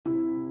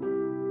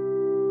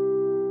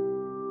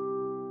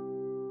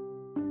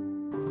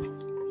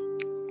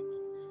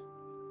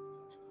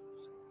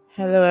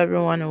Hello,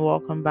 everyone, and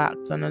welcome back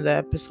to another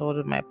episode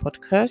of my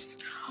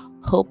podcast.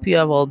 Hope you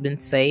have all been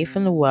safe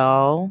and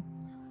well.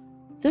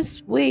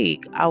 This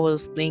week, I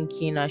was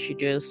thinking I should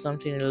do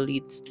something a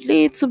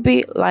little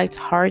bit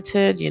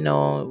light-hearted,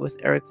 with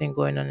everything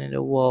going on in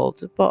the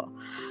world. But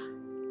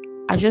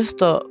I just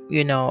thought,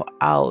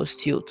 I'll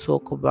still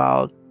talk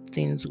about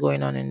things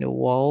going on in the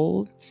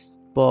world,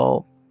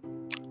 but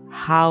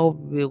how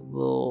we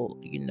will,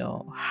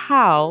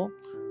 how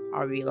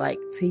are we like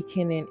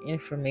taking in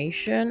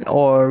information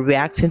or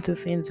reacting to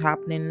things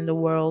happening in the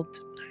world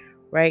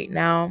right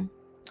now?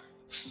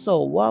 So,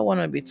 what I want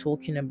to be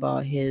talking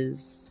about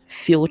is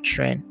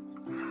filtering.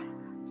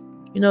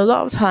 A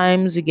lot of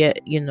times we get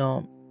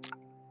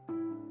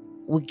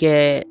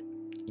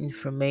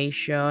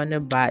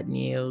information, bad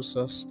news,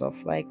 or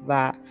stuff like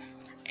that.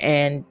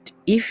 And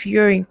if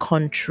you're in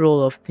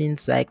control of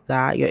things like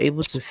that, you're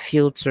able to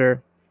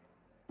filter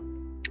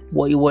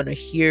what you want to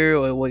hear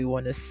or what you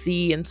want to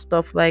see and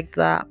stuff like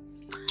that.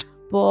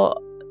 But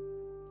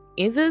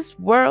in this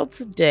world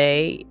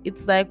today,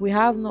 it's like we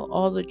have no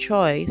other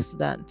choice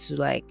than to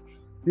like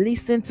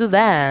listen to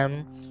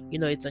them.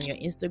 It's on your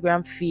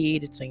Instagram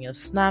feed, it's on your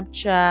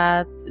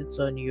Snapchat, it's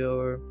on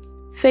your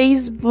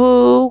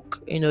Facebook,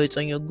 it's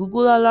on your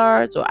Google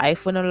alerts or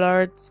iPhone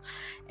alerts,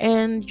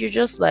 and you're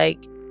just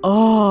like,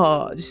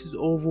 oh, this is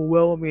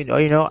overwhelming, or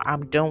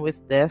I'm done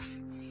with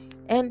this.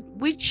 And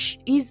which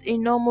is a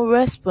normal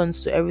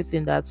response to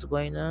everything that's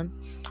going on.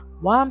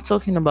 Why I'm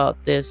talking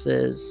about this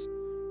is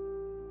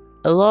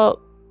a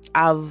lot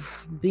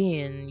I've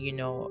been,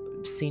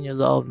 seeing a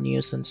lot of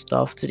news and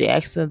stuff to the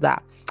extent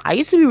that I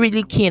used to be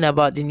really keen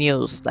about the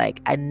news. Like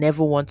I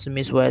never want to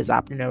miss what is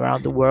happening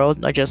around the world,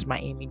 not just my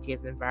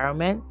immediate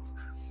environment.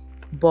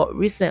 But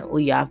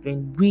recently I've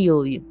been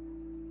really,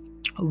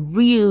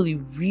 really,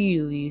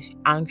 really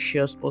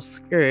anxious or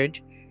scared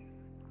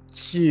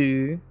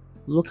to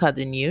look at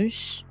the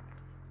news.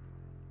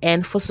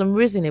 And for some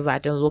reason, if I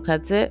don't look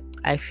at it,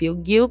 I feel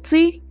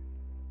guilty.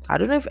 I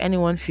don't know if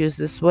anyone feels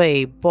this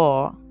way,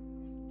 but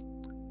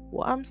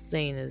what I'm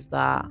saying is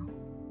that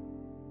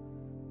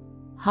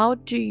how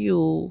do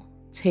you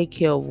take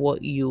care of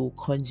what you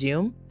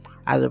consume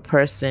as a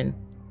person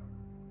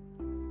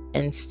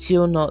and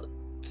still not,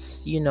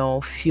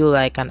 feel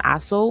like an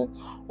asshole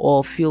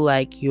or feel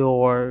like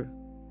you're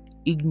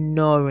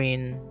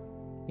ignoring,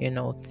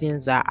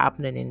 things that are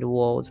happening in the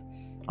world?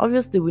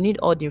 Obviously, we need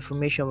all the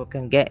information we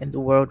can get in the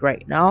world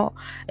right now,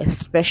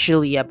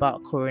 especially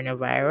about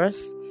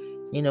coronavirus.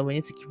 We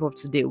need to keep up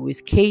to date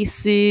with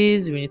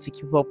cases, we need to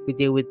keep up to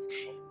date with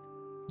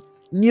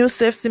new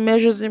safety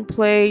measures in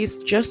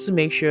place just to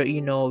make sure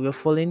we're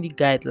following the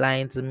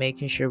guidelines and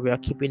making sure we are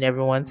keeping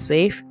everyone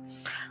safe.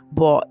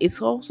 But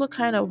it's also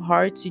kind of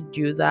hard to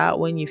do that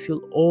when you feel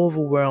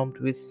overwhelmed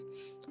with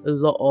a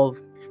lot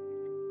of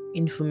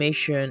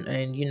information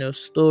and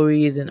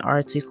stories and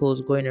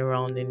articles going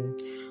around in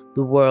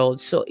the world.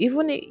 So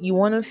even if you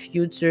want to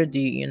filter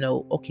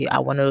the okay, I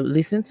want to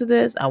listen to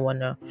this, I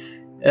want to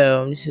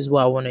this is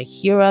what I want to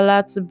hear a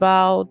lot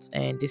about,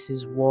 and this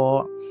is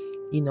what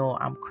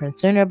I'm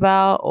concerned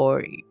about,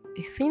 or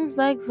things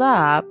like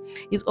that.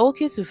 It's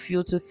okay to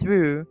filter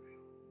through,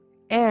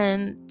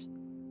 and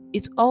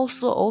it's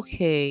also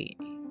okay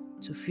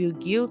to feel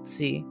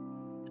guilty.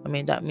 I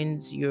mean, that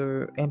means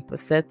your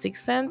empathetic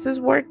sense is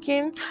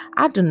working.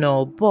 I don't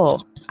know,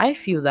 but I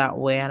feel that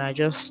way, and I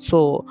just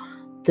thought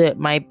there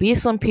might be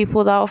some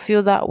people that will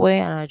feel that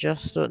way, and I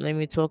just thought, let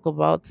me talk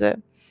about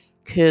it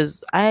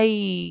because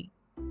I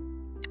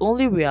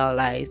only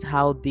realized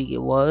how big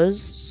it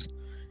was.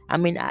 I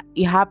mean,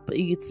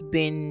 it's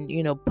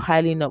been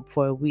piling up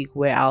for a week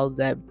where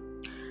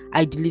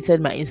I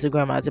deleted my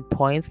Instagram at a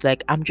point.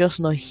 Like I'm just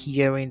not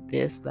hearing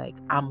this. Like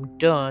I'm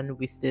done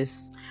with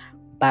this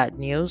bad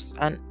news,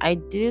 and I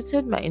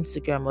deleted my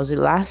Instagram. Was it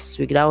last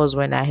week? That was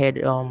when I heard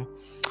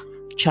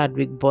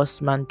Chadwick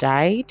Boseman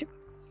died.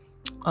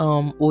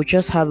 We'll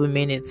just have a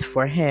minute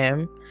for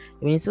him.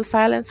 A minute of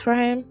silence for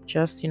him,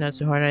 just to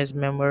honor his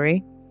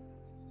memory.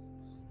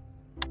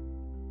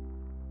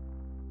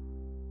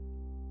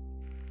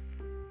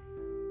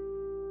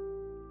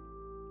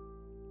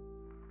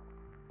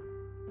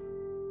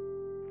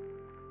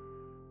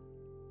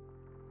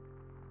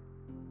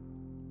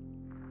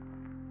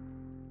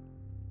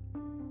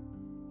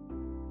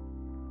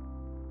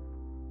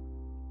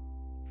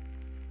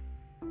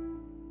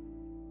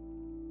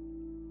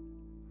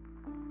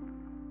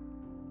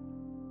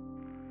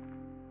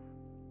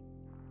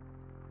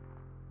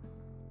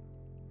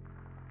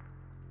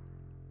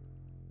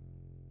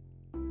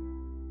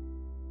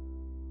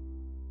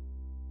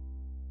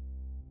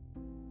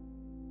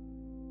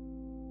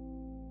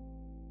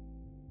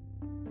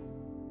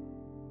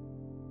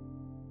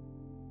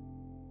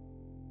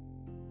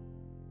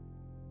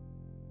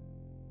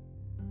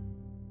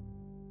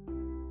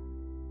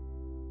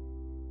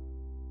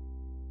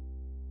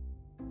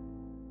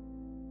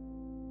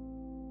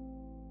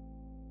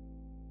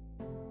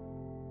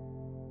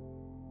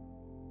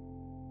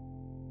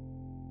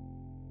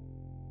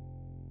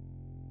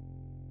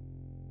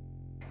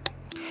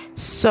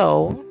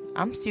 So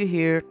I'm still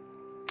here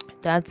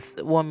That's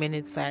 1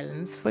 minute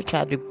silence for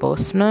Chadwick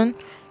Boseman.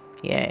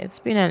 Yeah, it's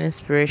been an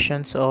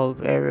inspiration to all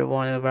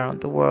everyone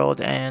around the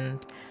world, and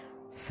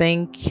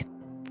thank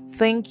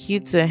thank you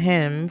to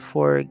him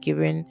for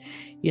giving,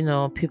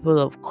 people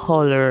of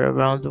color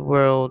around the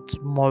world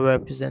more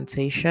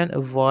representation,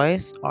 a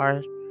voice.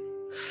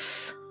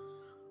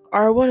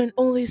 Our one and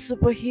only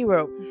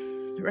superhero.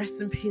 Rest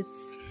in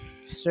peace,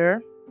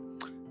 sir.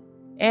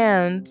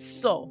 And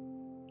so,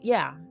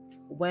 yeah,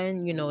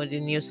 when the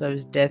news of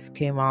his death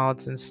came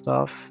out and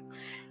stuff,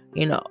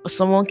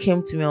 someone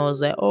came to me. I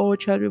was like, "Oh,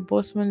 Chadwick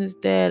Boseman is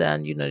dead,"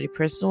 and the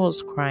person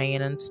was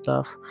crying and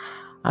stuff.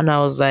 And I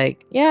was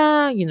like,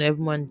 "Yeah,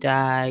 everyone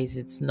dies.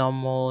 It's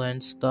normal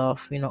and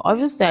stuff."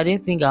 Obviously, I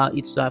didn't think it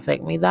would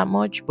affect me that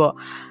much, but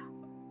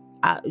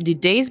the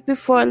days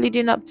before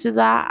leading up to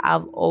that,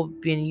 I've all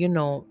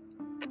been,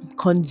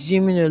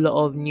 consuming a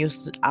lot of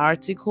news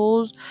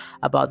articles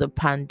about the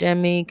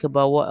pandemic,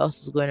 about what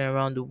else is going on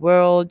around the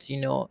world,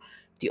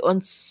 the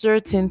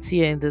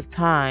uncertainty in these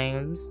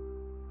times.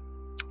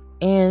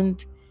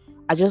 And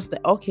I just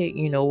like, okay,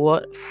 you know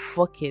what?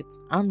 Fuck it.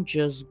 I'm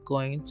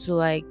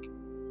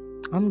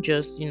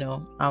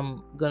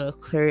gonna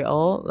clear it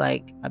all.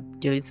 Like, I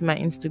deleted my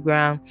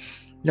Instagram,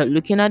 not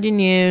looking at the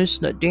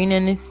news, not doing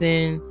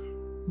anything.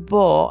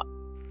 But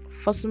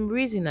for some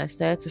reason, I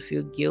started to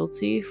feel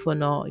guilty for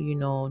not,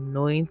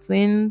 knowing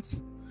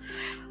things.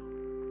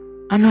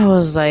 And I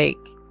was like,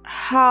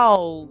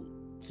 how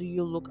do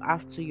you look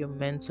after your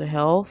mental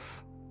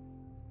health?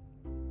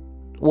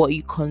 What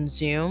you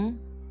consume?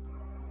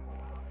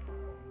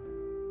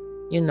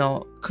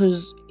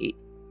 Because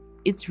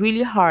it's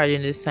really hard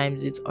in these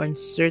times. It's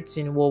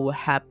uncertain what will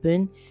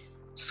happen.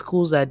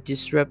 Schools are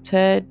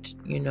disrupted.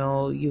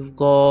 You've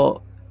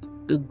got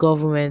the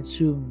governments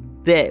who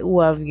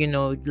have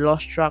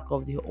lost track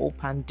of the whole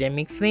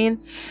pandemic thing,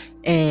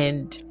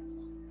 and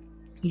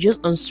you're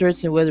just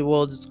uncertain where the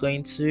world is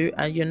going to.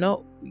 And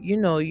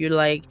you're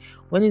like,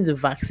 when is the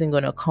vaccine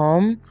gonna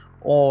come,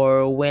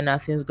 or when are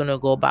things gonna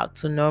go back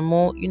to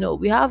normal?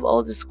 We have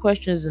all these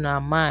questions in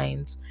our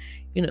minds,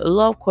 a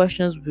lot of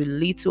questions with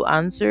little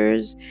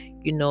answers.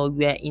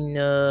 We're in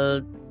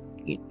a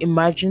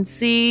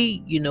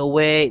emergency,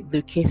 where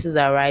the cases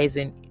are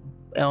rising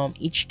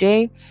each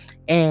day,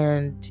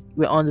 and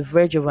we're on the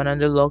verge of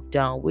another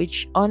lockdown,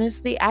 which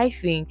honestly I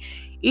think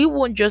it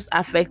won't just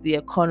affect the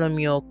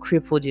economy or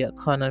cripple the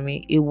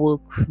economy, it will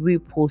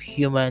cripple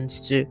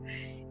humans too.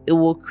 It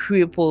will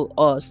cripple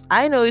us.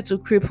 I know it will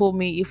cripple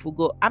me if we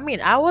go. I mean,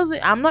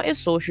 I'm not a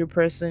social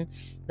person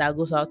that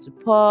goes out to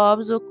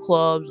pubs or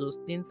clubs or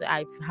things.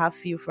 I have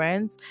few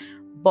friends,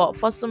 but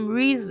for some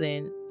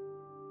reason,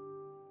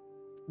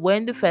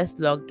 when the first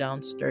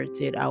lockdown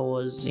started, I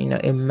was,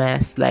 a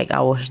mess. Like, I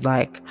was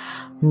like,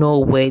 no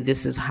way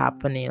this is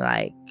happening.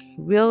 Like,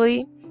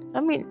 really? I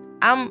mean,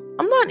 I'm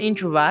not an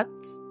introvert.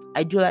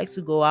 I do like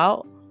to go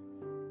out,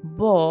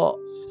 but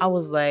I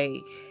was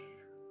like,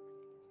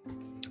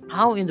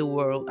 how in the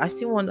world? I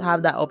still want to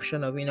have that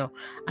option of,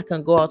 I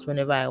can go out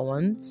whenever I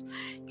want,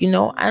 and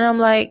I'm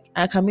like,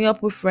 I can meet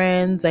up with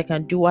friends, I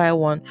can do what I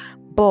want.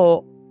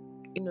 But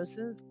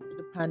since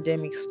the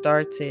pandemic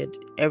started,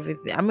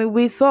 everything, I mean,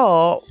 we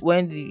thought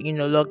when the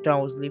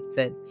lockdown was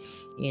lifted,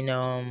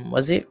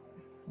 was it,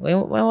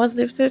 when was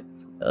it lifted,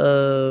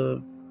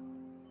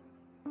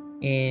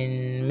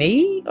 in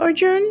May or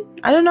June,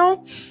 I don't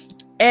know.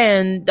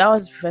 And that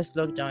was the first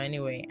lockdown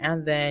anyway.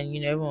 And then,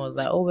 everyone was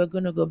like, oh, we're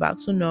going to go back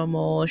to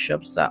normal.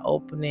 Shops are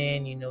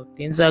opening,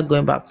 things are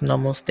going back to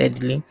normal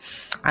steadily.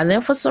 And then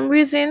for some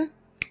reason,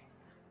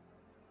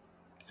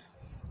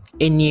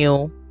 a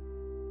new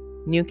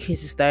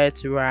cases started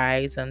to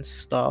rise and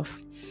stuff.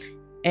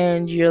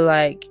 And you're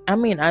like, I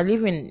mean, I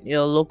live in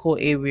a local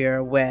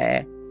area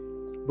where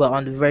we're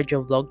on the verge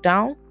of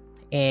lockdown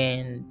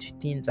and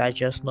things are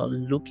just not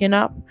looking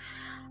up.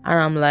 And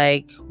I'm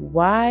like,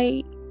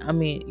 why? I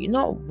mean,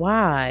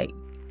 why?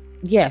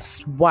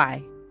 Yes,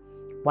 why?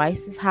 Why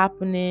is this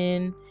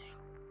happening?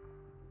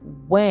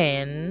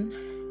 When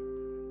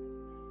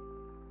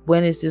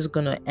is this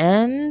gonna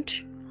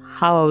end?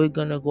 How are we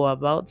gonna go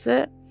about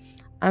it?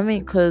 I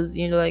mean, because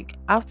like,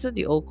 after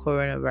the old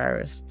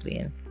coronavirus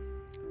thing,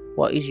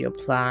 what is your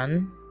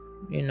plan?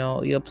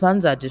 Your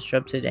plans are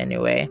disrupted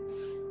anyway,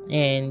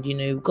 and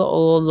you've got a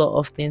lot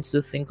of things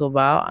to think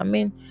about. I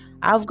mean,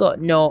 I've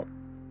got no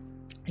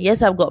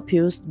yes, I've got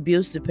bills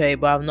to pay,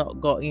 but I've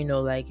not got,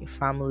 like, a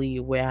family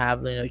where I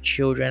have,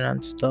 children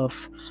and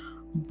stuff.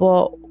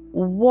 But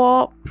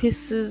what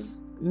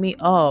pisses me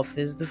off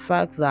is the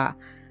fact that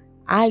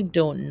I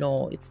don't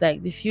know. It's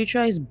like the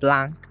future is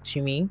blank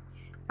to me.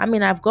 I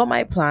mean, I've got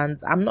my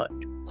plans.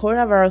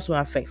 Coronavirus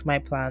won't affect my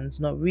plans,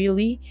 not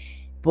really.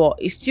 But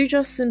it still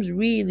just seems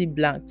really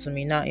blank to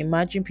me. Now,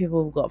 imagine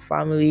people who've got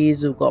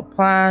families, who've got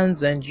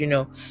plans, and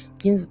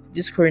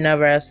this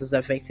coronavirus has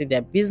affected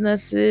their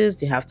businesses.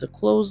 They have to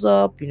close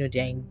up, they're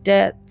in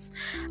debt.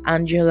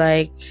 And you're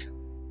like,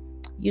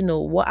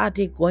 what are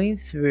they going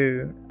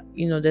through?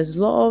 There's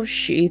a lot of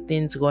shitty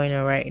things going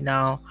on right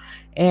now.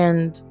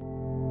 And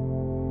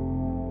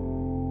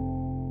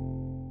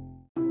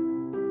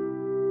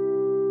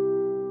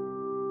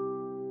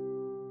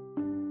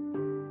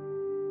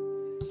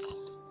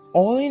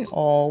All in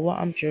all, what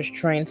I'm just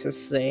trying to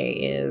say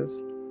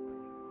is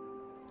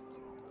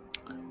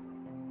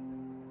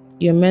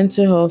your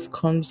mental health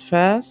comes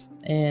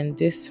fast, and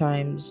these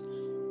times,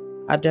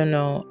 I don't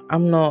know,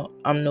 I'm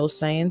no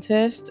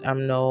scientist,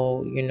 I'm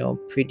no,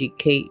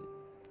 predictor.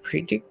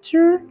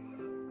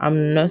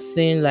 I'm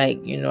nothing like,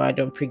 I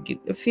don't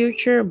predict the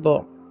future,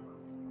 but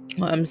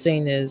what I'm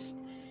saying is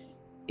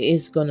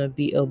it's gonna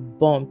be a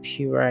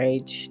bumpy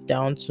ride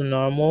down to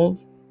normal,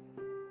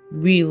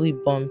 really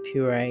bumpy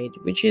ride,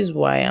 which is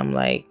why I'm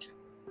like,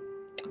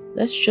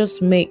 let's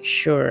just make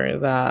sure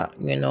that,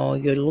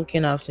 you're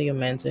looking after your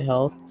mental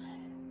health.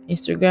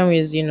 Instagram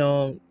is,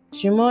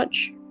 too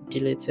much,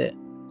 delete it.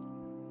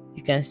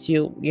 You can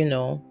still,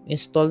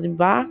 install it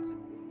back.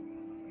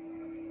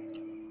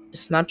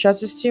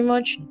 Snapchat is too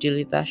much,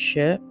 delete that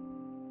shit.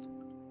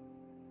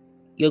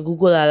 Your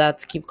Google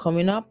alerts keep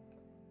coming up,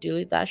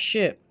 delete that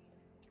shit.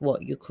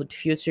 What you could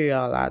filter your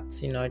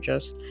alerts,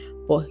 just.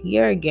 But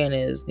here again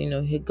is,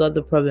 he got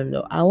the problem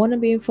though. I want to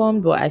be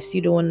informed, but I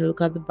still don't want to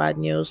look at the bad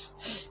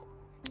news.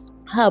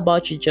 How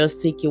about you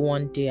just take it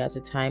one day at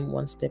a time,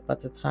 one step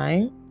at a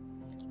time?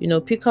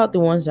 Pick out the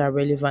ones that are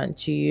relevant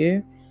to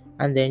you,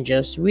 and then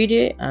just read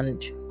it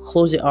and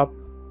close it up.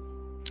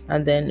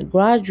 And then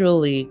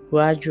gradually,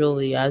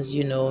 as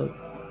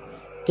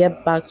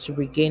get back to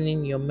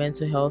regaining your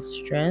mental health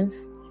strength,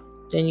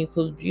 then you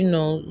could,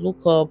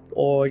 look up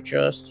or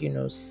just,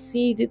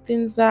 see the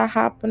things that are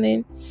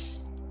happening.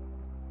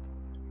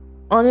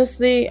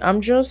 Honestly, how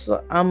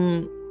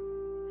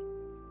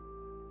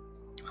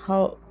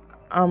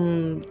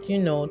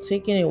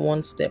taking it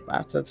one step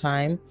at a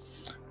time,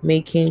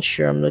 making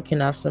sure I'm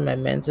looking after my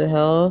mental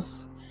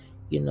health,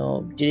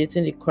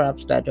 deleting the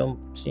craps that don't,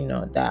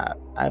 that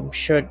I'm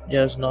sure it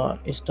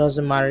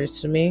doesn't matter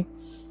to me.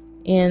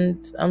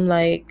 And I'm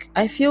like,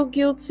 I feel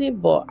guilty,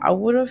 but I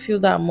wouldn't feel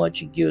that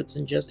much guilt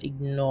and just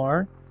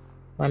ignore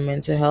my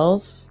mental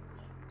health,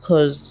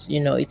 because,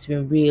 it's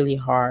been really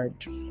hard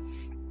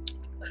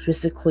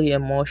physically,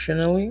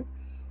 emotionally.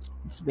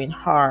 It's been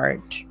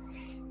hard.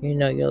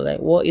 You're like,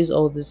 what is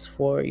all this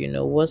for?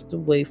 What's the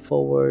way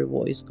forward?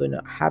 What is going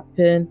to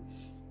happen?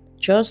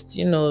 Just,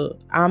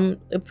 I'm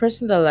a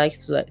person that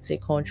likes to like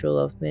take control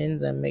of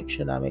things and make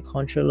sure that I'm in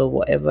control of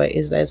whatever it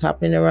is that is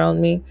happening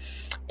around me.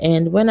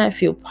 And when I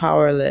feel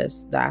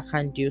powerless, that I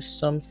can't do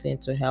something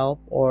to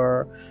help,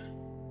 or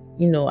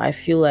I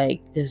feel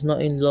like there's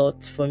not a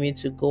lot for me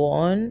to go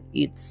on,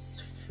 it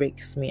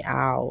freaks me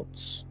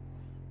out.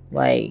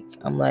 Like,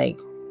 I'm like,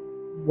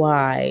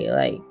 why?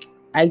 Like,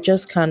 I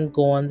just can't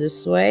go on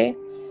this way.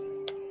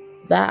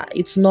 That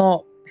it's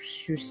not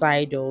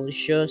suicidal, it's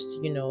just,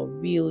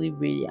 really,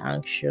 really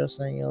anxious,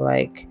 and you're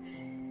like,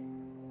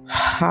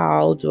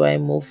 how do I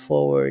move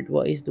forward?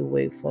 What is the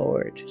way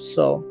forward?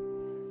 So,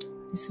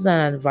 this is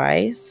an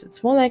advice.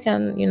 It's more like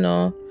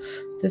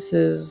this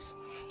is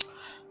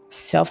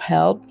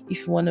self-help.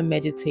 If you want to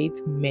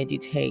meditate.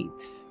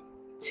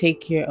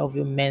 Take care of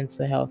your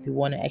mental health. You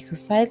want to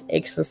exercise.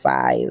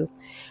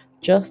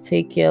 Just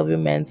take care of your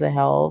mental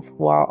health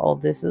while all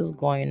this is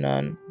going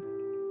on.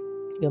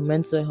 Your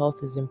mental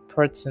health is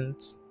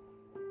important,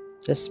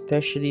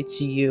 especially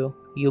to you.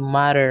 You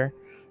matter.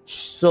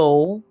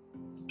 So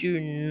do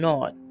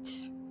not,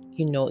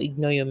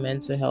 ignore your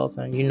mental health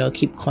and,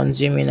 keep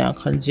consuming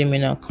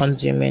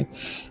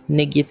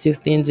negative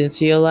things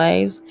into your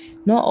lives.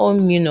 Not all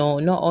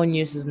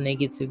news is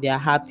negative. There are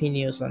happy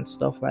news and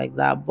stuff like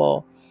that.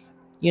 But,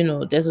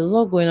 there's a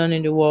lot going on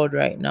in the world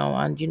right now.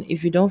 And,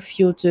 if you don't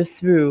filter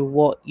through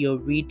what you're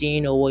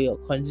reading or what you're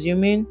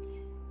consuming,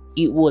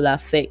 it will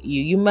affect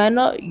you. You might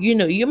not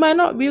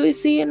really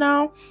see it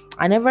now.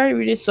 I never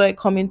really saw it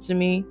coming to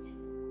me,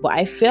 but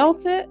I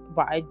felt it,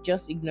 but I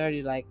just ignored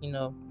it, like,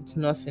 it's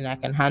nothing, I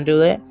can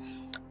handle it.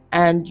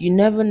 And you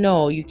never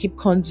know, you keep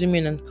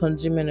consuming and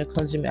consuming and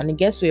consuming, and it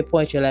gets to a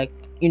point you're like,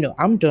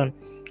 I'm done,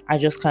 I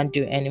just can't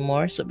do it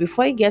anymore. So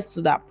before it gets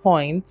to that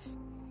point,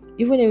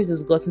 even if it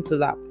has gotten to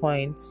that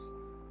point,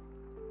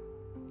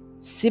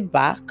 sit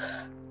back,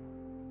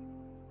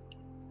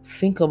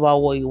 think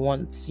about what you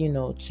want,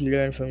 to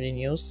learn from the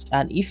news.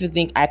 And if you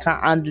think I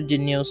can't handle the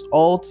news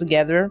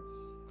altogether,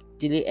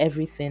 delete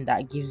everything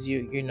that gives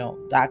you,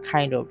 that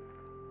kind of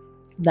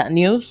that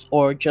news,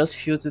 or just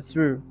filter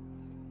through.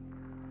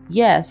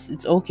 Yes,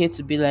 it's okay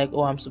to be like,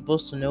 oh, I'm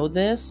supposed to know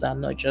this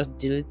and not just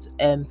delete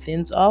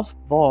things off,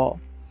 but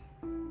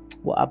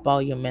what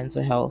about your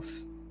mental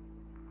health?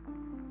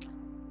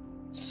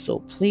 So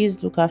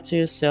please look after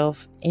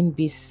yourself and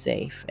be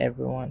safe,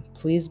 everyone.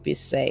 Please be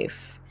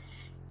safe.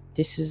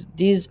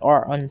 These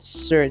are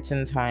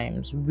uncertain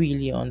times,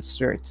 really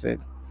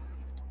uncertain.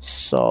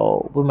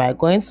 So we might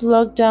go into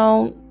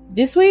lockdown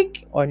this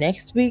week or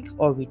next week,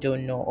 or we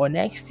don't know, or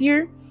next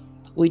year,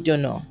 we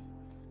don't know.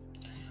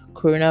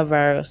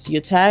 Coronavirus.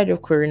 You're tired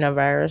of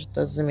coronavirus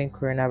doesn't mean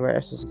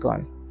coronavirus is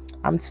gone.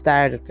 I'm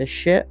tired of this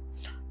shit,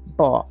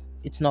 but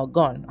it's not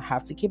gone. I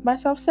have to keep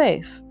myself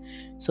safe.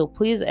 So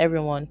please,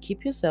 everyone,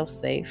 keep yourself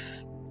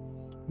safe.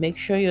 Make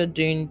sure you're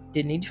doing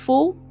the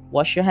needful.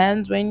 Wash your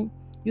hands when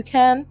you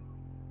can.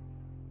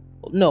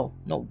 No,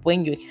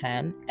 when you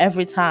can,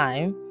 every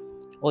time,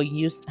 or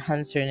use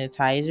hand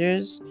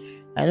sanitizers.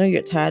 I know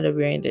you're tired of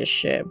wearing this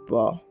shit,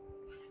 but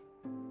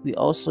we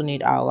also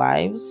need our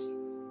lives.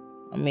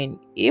 I mean,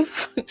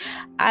 if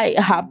I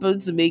happen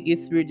to make it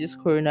through this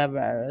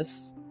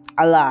coronavirus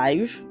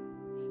alive,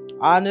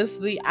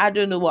 honestly, I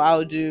don't know what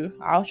I'll do.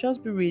 I'll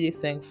just be really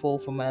thankful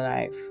for my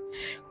life.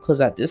 Because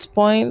at this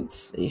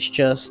point, it's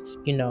just,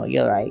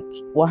 you're like,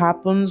 what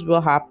happens will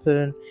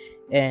happen.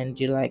 And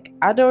you're like,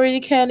 I don't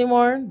really care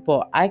anymore,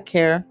 but I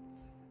care.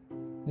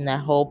 And I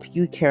hope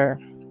you care.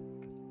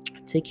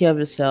 Take care of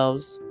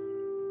yourselves.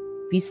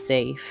 Be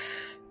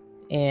safe.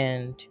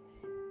 And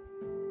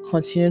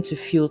continue to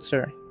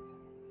filter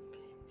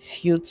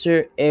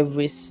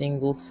every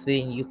single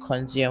thing you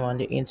consume on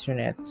the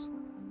internet.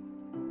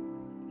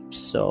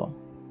 So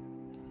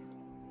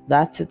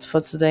that's it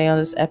for today on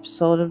this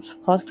episode of the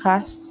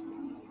podcast.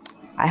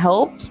 I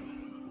hope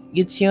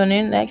you tune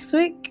in next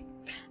week.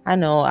 I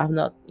know I've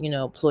not,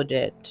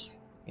 uploaded,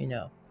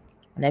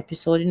 an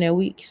episode in a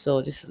week,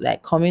 so this is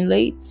like coming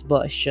late,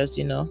 but it's just,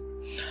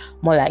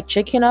 more like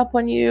checking up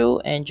on you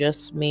and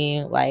just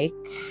me like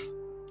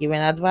giving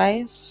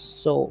advice.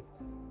 So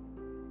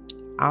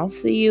I'll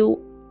see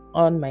you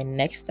on my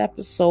next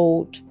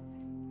episode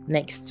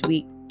next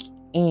week,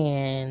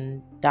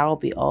 and that'll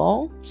be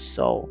all.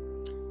 So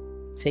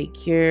take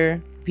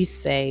care, be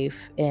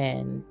safe,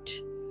 and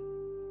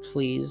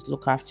please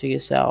look after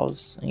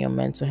yourselves and your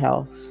mental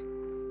health.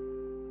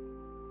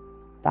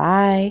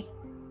 Bye.